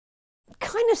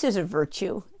Kindness is a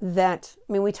virtue that,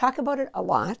 I mean, we talk about it a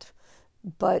lot,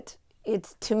 but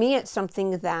to me, it's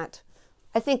something that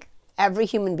I think every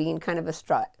human being kind of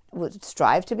would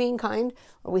strive to being kind,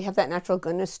 or we have that natural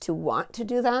goodness to want to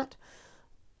do that.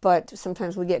 But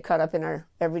sometimes we get caught up in our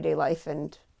everyday life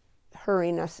and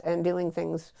hurrying us and doing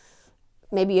things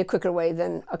maybe a quicker way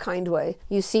than a kind way.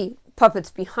 You see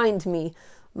puppets behind me.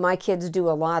 My kids do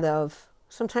a lot of,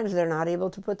 sometimes they're not able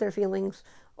to put their feelings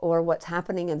or what's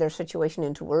happening in their situation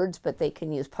into words, but they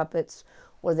can use puppets,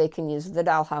 or they can use the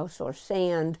dollhouse or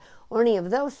sand or any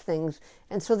of those things.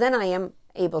 And so then I am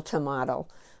able to model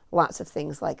lots of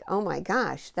things like, oh my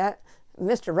gosh, that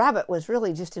Mr. Rabbit was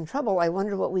really just in trouble. I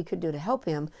wonder what we could do to help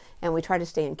him. And we try to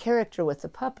stay in character with the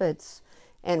puppets,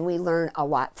 and we learn a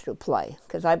lot through play,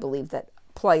 because I believe that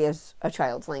play is a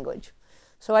child's language.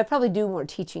 So I probably do more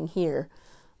teaching here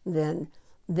than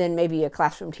maybe a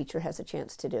classroom teacher has a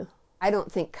chance to do. I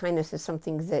don't think kindness is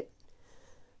something that,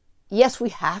 yes, we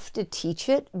have to teach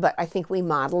it, but I think we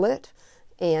model it,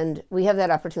 and we have that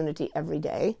opportunity every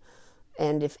day.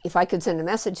 And if I could send a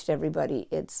message to everybody,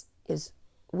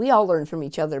 we all learn from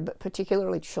each other, but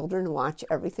particularly children watch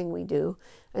everything we do.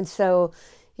 And so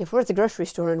if we're at the grocery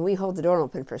store and we hold the door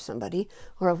open for somebody,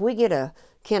 or if we get a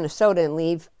can of soda and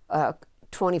leave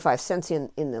 25 cents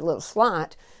in the little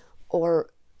slot,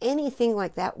 or anything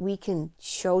like that, we can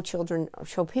show children or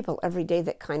show people every day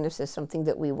that kindness is something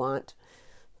that we want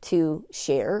to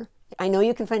share. I know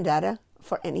you can find data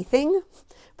for anything,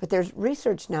 but there's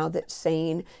research now that's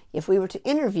saying if we were to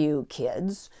interview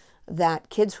kids,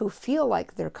 that kids who feel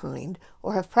like they're kind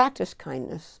or have practiced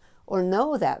kindness or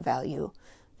know that value,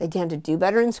 they tend to do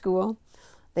better in school,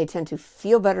 they tend to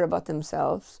feel better about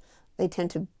themselves, they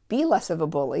tend to be less of a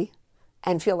bully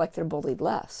and feel like they're bullied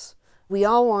less. We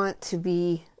all want to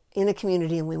be in a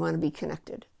community, and we want to be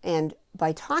connected. And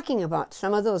by talking about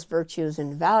some of those virtues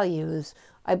and values,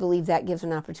 I believe that gives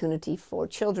an opportunity for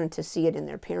children to see it in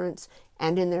their parents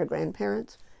and in their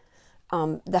grandparents.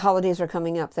 The holidays are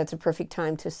coming up. That's a perfect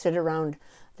time to sit around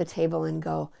the table and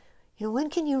go, you know, when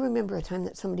can you remember a time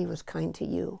that somebody was kind to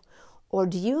you? Or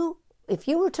if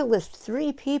you were to list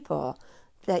 3 people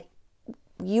that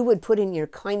you would put in your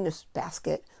kindness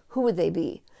basket, who would they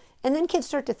be? And then kids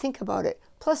start to think about it.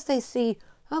 Plus they see,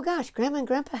 oh gosh, Grandma and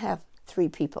Grandpa have 3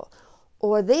 people.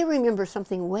 Or they remember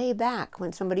something way back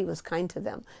when somebody was kind to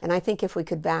them. And I think if we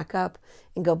could back up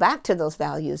and go back to those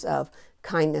values of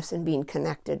kindness and being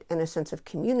connected and a sense of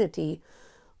community,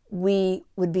 we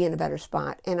would be in a better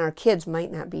spot. And our kids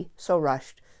might not be so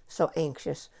rushed, so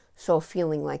anxious, so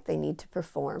feeling like they need to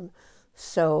perform.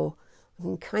 So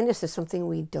kindness is something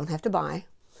we don't have to buy.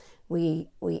 We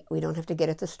don't have to get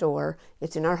at the store.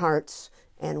 It's in our hearts,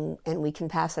 and we can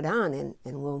pass it on, and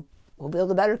we'll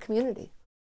build a better community.